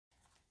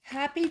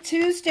Happy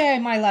Tuesday,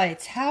 my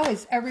lights. How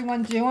is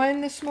everyone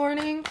doing this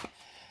morning?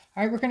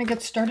 All right, we're going to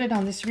get started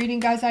on this reading,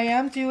 guys. I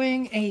am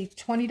doing a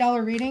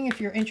 $20 reading. If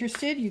you're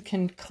interested, you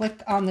can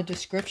click on the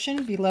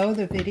description below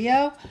the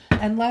video,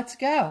 and let's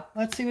go.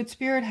 Let's see what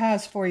Spirit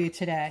has for you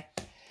today.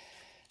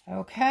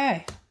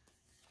 Okay.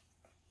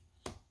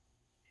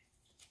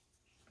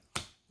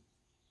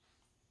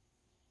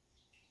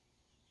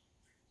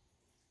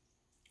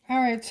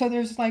 All right, so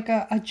there's like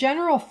a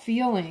general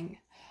feeling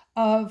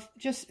of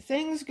just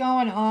things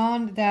going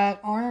on that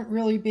aren't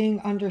really being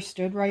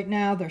understood right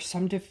now. There's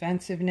some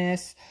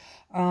defensiveness.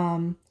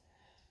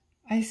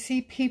 I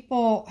see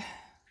people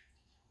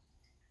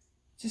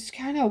just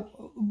kind of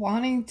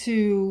wanting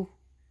to,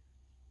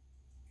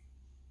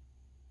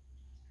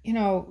 you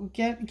know,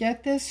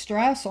 get this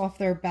stress off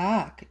their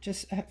back.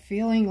 Just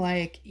feeling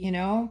like, you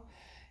know,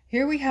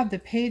 here we have the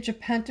Page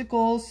of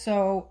Pentacles.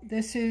 So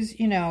this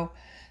is, you know,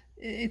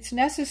 it's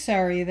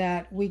necessary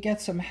that we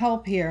get some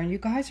help here, and you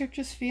guys are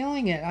just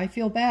feeling it. I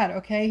feel bad.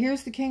 Okay,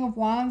 here's the King of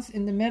Wands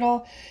in the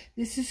middle.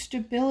 This is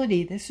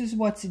stability. This is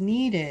what's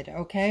needed.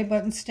 Okay,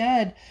 but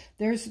instead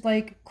there's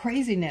like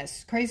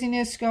craziness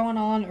going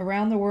on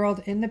around the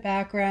world in the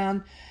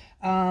background.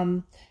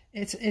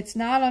 It's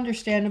not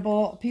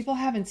understandable. People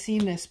haven't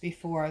seen this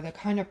before, the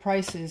kind of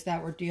prices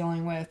that we're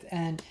dealing with,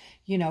 and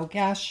you know,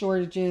 gas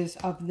shortages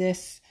of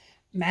this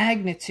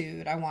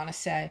magnitude, I want to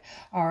say.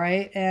 All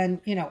right, and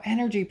you know,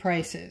 energy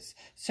prices.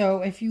 So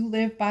if you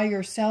live by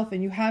yourself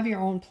and you have your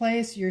own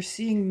place, you're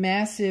seeing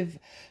massive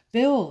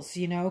bills,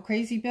 you know,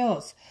 crazy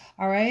bills.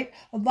 All right,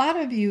 a lot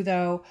of you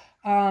though,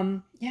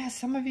 yeah,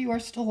 some of you are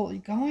still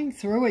going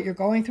through it. You're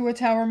going through a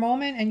Tower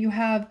moment, and you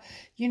have,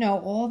 you know,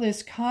 all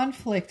this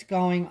conflict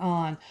going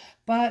on.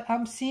 But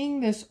I'm seeing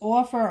this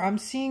offer. I'm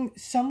seeing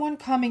someone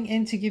coming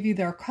in to give you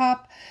their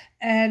cup,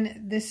 and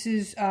this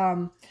is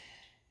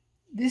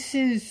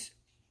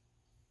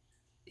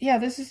yeah,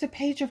 this is the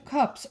Page of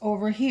Cups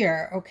over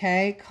here,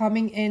 okay?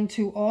 Coming in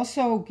to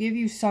also give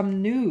you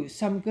some news,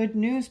 some good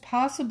news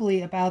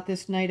possibly about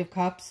this Knight of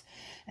Cups.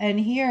 And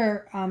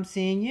here I'm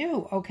seeing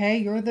you, okay?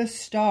 You're the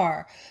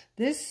star.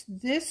 This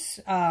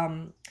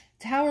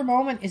Tower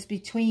moment is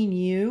between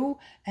you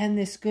and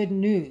this good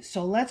news.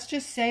 So let's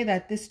just say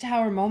that this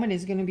Tower moment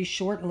is going to be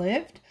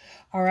short-lived,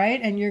 all right?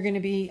 And you're going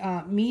to be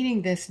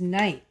meeting this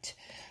Knight,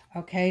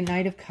 okay?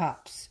 Knight of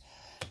Cups.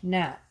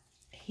 Now,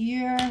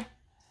 here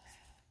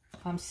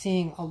I'm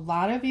seeing a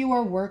lot of you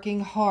are working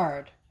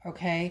hard,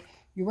 okay?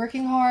 You're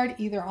working hard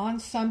either on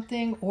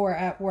something or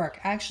at work.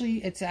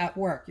 Actually, it's at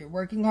work. You're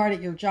working hard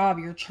at your job.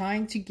 You're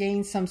trying to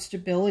gain some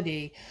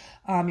stability.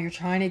 You're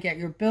trying to get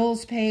your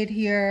bills paid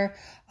here.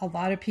 A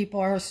lot of people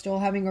are still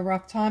having a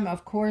rough time.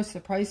 Of course, the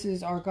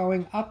prices are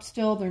going up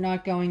still. They're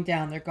not going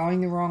down. They're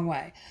going the wrong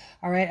way.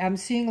 All right, I'm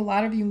seeing a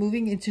lot of you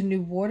moving into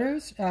new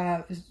waters,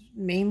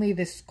 mainly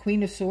this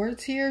Queen of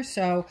Swords here.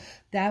 So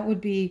that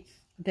would be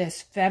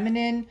this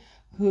feminine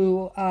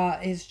who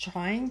is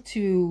trying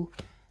to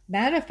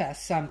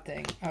manifest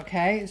something,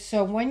 okay?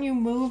 So when you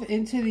move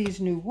into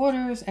these new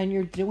waters, and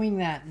you're doing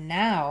that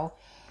now,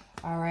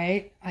 all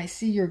right, I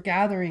see you're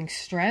gathering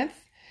strength.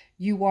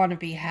 You want to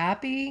be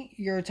happy.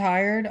 You're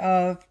tired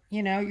of,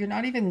 you know, you're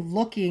not even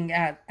looking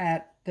at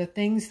the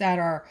things that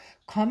are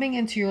coming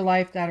into your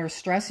life that are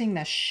stressing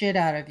the shit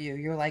out of you.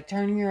 You're like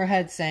turning your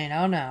head saying,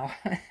 oh no,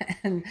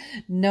 and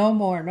no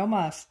more, no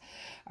mas.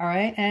 All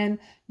right, and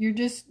you're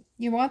just,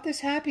 you want this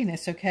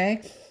happiness,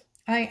 okay?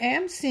 I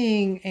am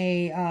seeing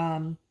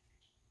a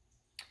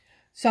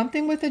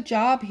something with a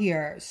job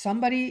here.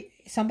 Somebody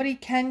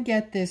can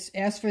get this,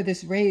 ask for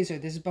this raise or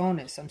this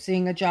bonus. I'm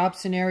seeing a job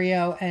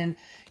scenario, and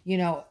you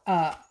know,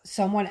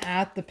 someone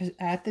at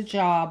the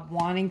job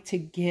wanting to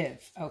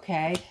give,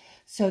 okay?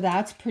 So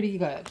that's pretty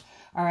good.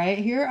 All right,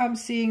 here I'm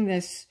seeing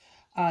this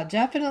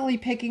definitely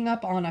picking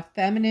up on a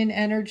feminine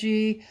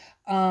energy,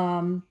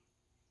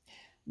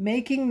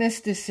 making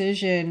this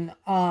decision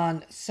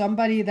on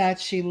somebody that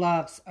she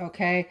loves,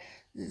 okay?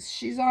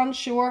 She's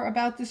unsure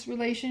about this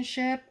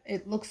relationship.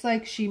 It looks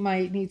like she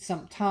might need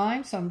some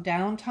time, some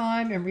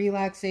downtime and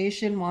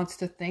relaxation, wants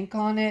to think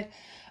on it.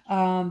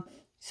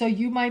 So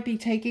you might be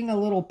taking a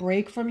little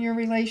break from your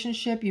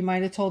relationship. You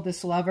might have told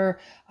this lover,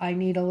 I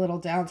need a little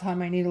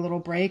downtime. I need a little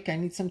break. I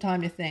need some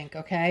time to think,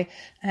 okay?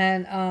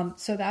 And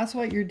so that's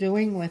what you're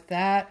doing with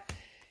that.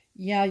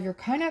 Yeah, you're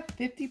kind of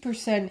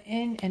 50%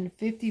 in and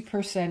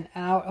 50%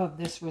 out of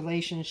this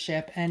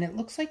relationship. And it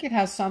looks like it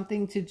has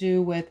something to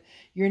do with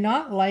you're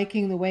not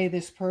liking the way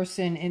this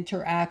person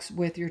interacts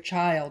with your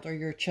child or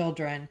your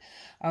children,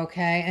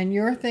 okay? And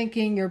you're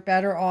thinking you're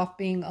better off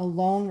being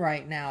alone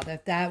right now,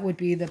 that would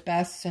be the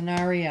best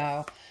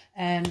scenario.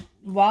 And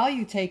while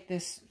you take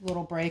this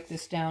little break,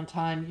 this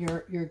downtime,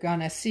 you're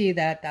going to see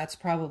that that's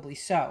probably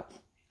so,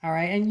 all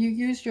right? And you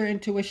used your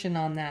intuition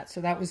on that,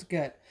 so that was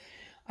good.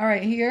 All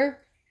right, here,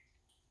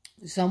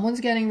 someone's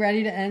getting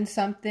ready to end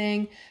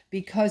something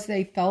because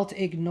they felt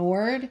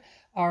ignored,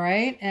 all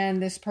right?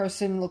 And this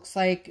person looks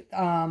like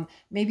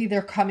maybe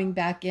they're coming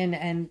back in,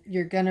 and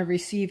you're going to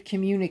receive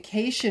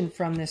communication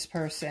from this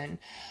person,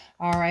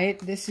 all right?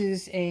 This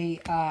is a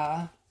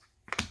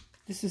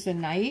This is a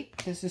knight.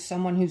 This is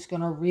someone who's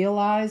going to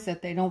realize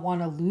that they don't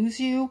want to lose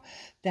you,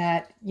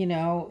 that, you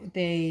know,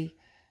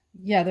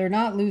 they're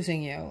not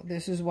losing you.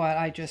 This is what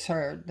I just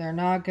heard. They're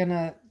not going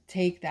to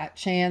take that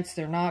chance.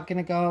 They're not going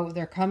to go.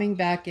 They're coming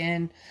back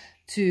in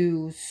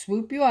to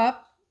swoop you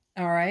up.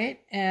 All right.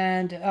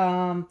 And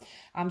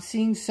I'm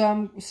seeing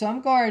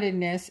some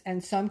guardedness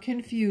and some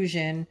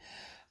confusion.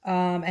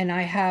 And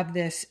I have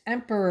this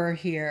Emperor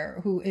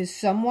here who is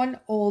someone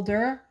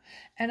older.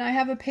 And I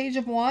have a Page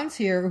of Wands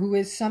here who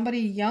is somebody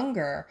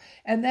younger.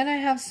 And then I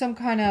have some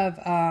kind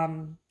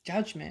of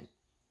Judgment.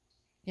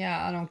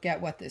 Yeah, I don't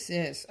get what this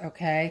is,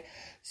 okay?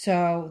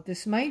 So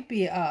this might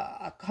be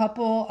a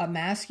couple, a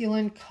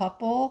masculine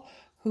couple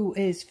who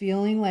is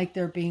feeling like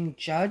they're being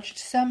judged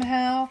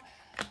somehow.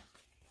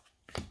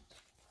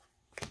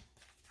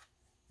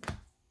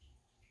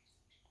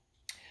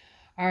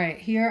 All right,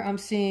 here I'm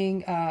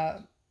seeing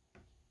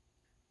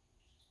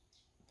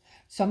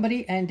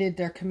somebody ended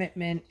their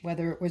commitment,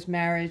 whether it was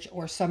marriage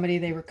or somebody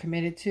they were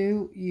committed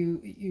to.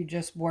 You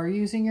just were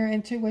using your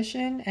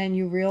intuition and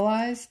you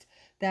realized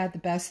that the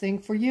best thing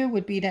for you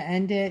would be to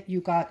end it.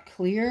 You got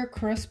clear,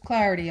 crisp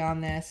clarity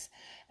on this.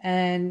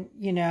 And,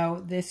 you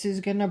know, this is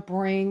going to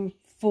bring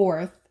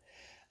forth,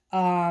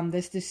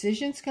 this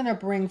decision's going to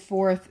bring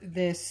forth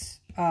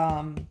this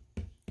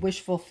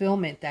wish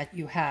fulfillment that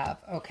you have,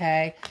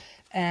 okay?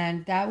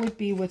 And that would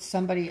be with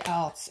somebody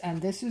else.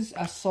 And this is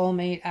a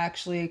soulmate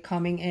actually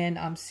coming in.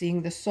 I'm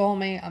seeing the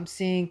soulmate. I'm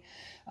seeing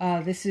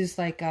this is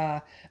like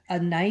a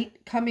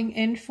knight coming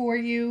in for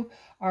you,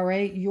 all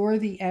right? You're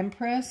the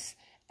Empress.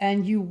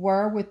 And you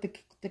were with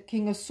the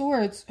King of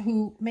Swords,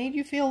 who made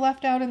you feel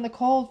left out in the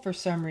cold for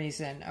some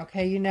reason,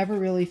 okay? You never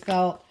really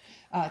felt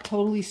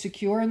totally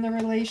secure in the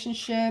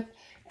relationship,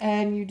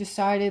 and you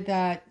decided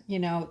that, you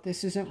know,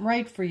 this isn't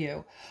right for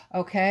you,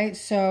 okay?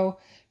 So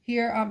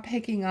here I'm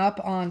picking up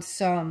on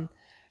some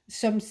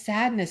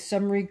sadness,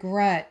 some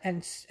regret,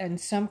 and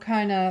some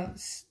kind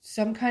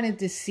of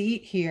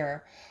deceit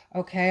here.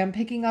 Okay, I'm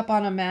picking up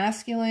on a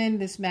masculine.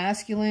 This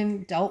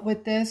masculine dealt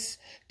with this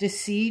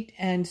deceit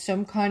and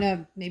some kind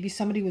of, maybe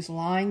somebody was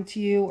lying to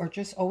you or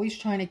just always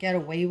trying to get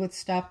away with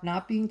stuff,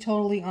 not being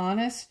totally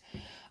honest.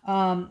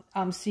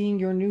 I'm seeing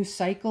your new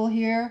cycle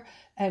here,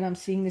 and I'm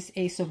seeing this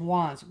Ace of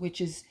Wands,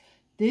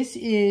 this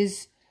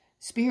is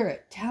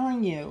Spirit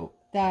telling you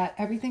that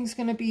everything's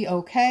going to be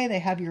okay. They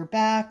have your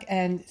back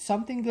and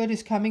something good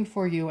is coming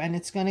for you, and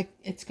it's going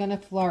to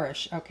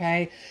flourish,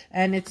 okay?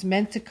 And it's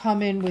meant to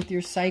come in with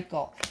your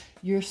cycle.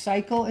 Your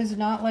cycle is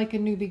not like a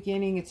new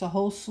beginning. It's a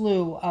whole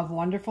slew of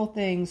wonderful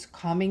things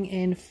coming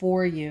in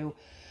for you,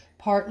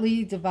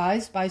 partly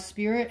devised by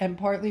Spirit and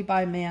partly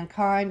by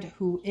mankind,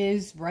 who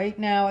is right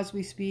now, as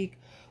we speak,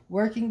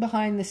 working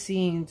behind the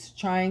scenes,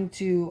 trying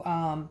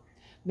to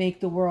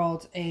make the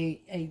world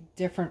a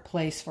different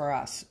place for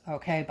us,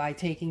 okay, by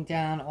taking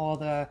down all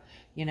the,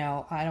 you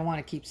know, I don't want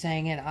to keep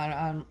saying it,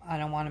 I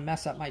don't want to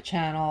mess up my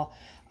channel.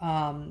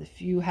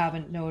 If you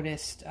haven't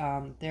noticed,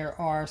 there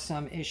are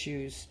some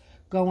issues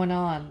going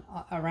on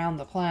around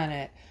the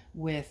planet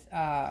with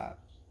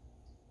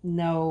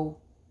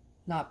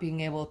not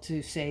being able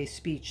to say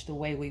speech the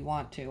way we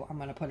want to. I'm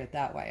going to put it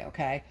that way,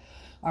 okay?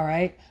 All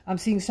right. I'm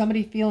seeing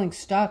somebody feeling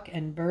stuck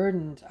and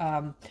burdened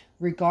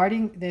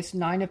regarding this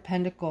Nine of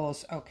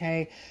Pentacles,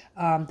 okay?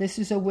 This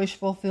is a wish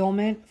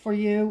fulfillment for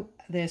you.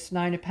 This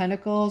Nine of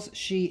Pentacles,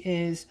 she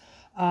is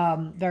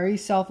very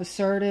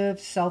self-assertive,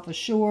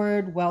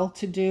 self-assured,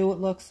 well-to-do, it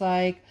looks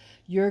like.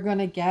 You're going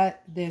to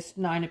get this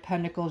Nine of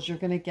Pentacles. You're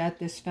going to get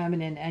this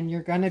feminine, and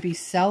you're going to be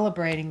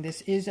celebrating.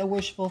 This is a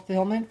wish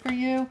fulfillment for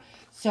you.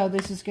 So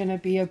this is going to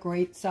be a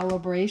great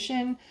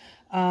celebration,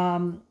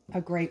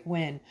 a great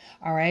win.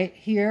 All right.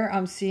 Here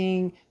I'm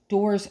seeing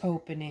doors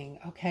opening.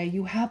 Okay.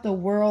 You have the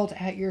world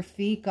at your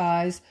feet,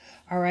 guys.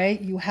 All right.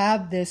 You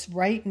have this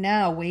right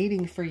now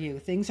waiting for you.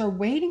 Things are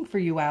waiting for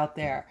you out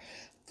there,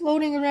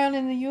 floating around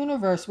in the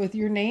universe with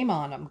your name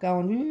on them,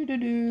 going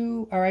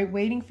doo-doo-doo, all right,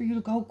 waiting for you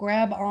to go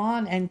grab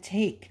on and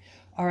take,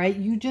 all right?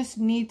 You just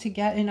need to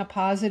get in a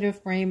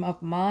positive frame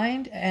of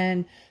mind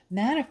and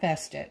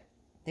manifest it.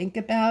 Think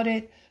about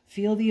it.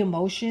 Feel the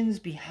emotions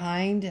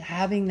behind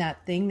having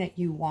that thing that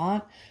you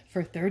want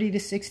for 30 to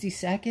 60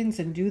 seconds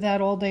and do that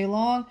all day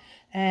long.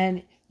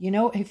 And, you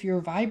know, if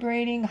you're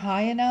vibrating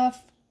high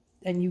enough,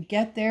 and you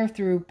get there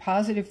through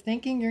positive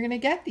thinking, you're going to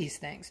get these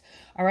things.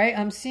 All right.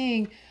 I'm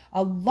seeing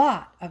a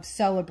lot of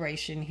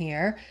celebration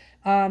here.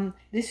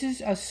 This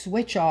is a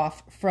switch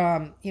off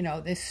from, you know,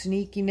 this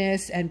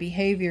sneakiness and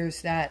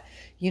behaviors that,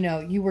 you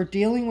know, you were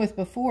dealing with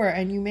before,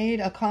 and you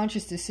made a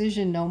conscious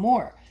decision no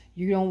more.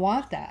 You don't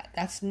want that.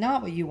 That's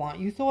not what you want.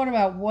 You thought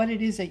about what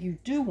it is that you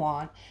do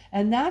want,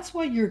 and that's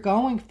what you're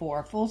going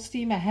for. Full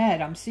steam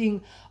ahead. I'm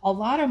seeing a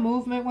lot of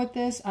movement with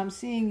this. I'm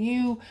seeing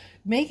you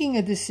making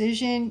a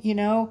decision, you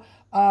know,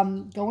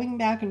 going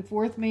back and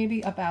forth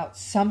maybe about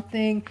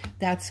something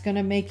that's going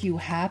to make you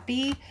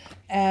happy.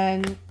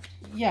 And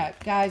yeah,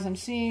 guys, I'm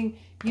seeing,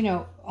 you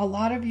know, a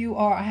lot of you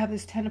are, I have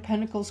this 10 of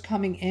Pentacles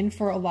coming in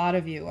for a lot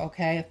of you,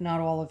 okay, if not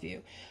all of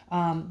you.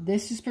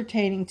 This is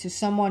pertaining to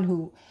someone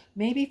who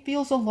maybe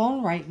feels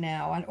alone right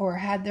now, or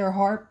had their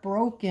heart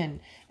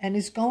broken and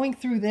is going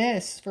through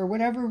this for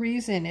whatever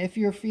reason. If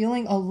you're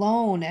feeling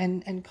alone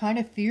and kind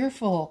of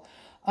fearful,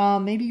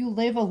 maybe you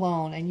live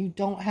alone and you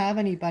don't have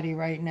anybody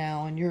right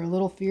now and you're a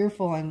little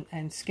fearful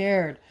and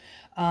scared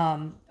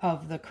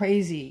of the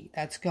crazy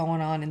that's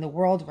going on in the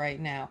world right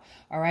now.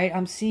 All right.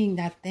 I'm seeing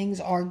that things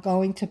are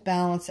going to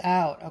balance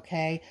out.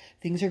 Okay.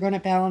 Things are going to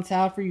balance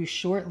out for you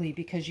shortly,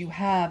 because you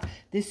have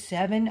this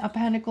 7 of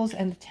Pentacles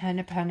and the 10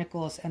 of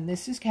Pentacles, and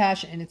this is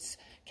cash, and it's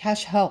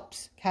cash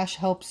helps. Cash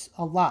helps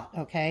a lot,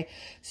 okay?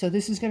 So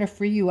this is going to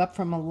free you up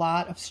from a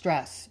lot of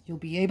stress. You'll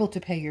be able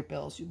to pay your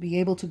bills. You'll be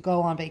able to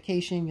go on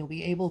vacation. You'll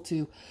be able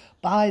to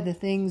buy the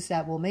things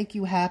that will make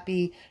you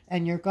happy,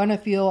 and you're going to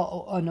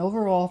feel an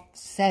overall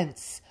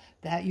sense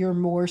that you're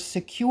more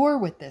secure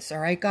with this, all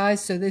right, guys?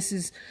 So this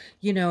is,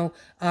 you know,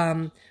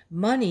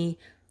 money,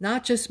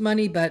 not just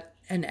money, but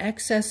an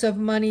excess of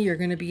money. You're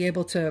going to be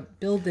able to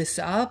build this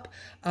up.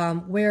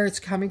 Where it's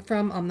coming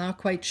from, I'm not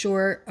quite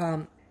sure.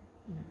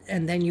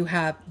 And then you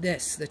have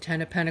this, the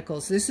 10 of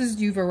Pentacles. This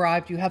is, you've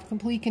arrived, you have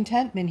complete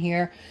contentment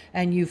here,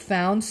 and you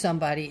found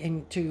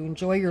somebody to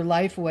enjoy your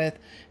life with,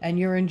 and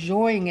you're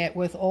enjoying it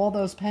with all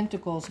those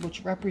pentacles,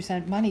 which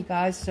represent money,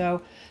 guys.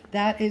 So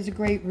that is a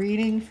great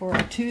reading for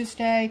a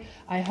Tuesday.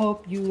 I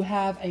hope you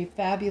have a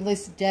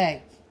fabulous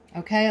day.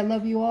 Okay, I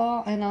love you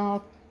all, and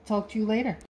I'll talk to you later.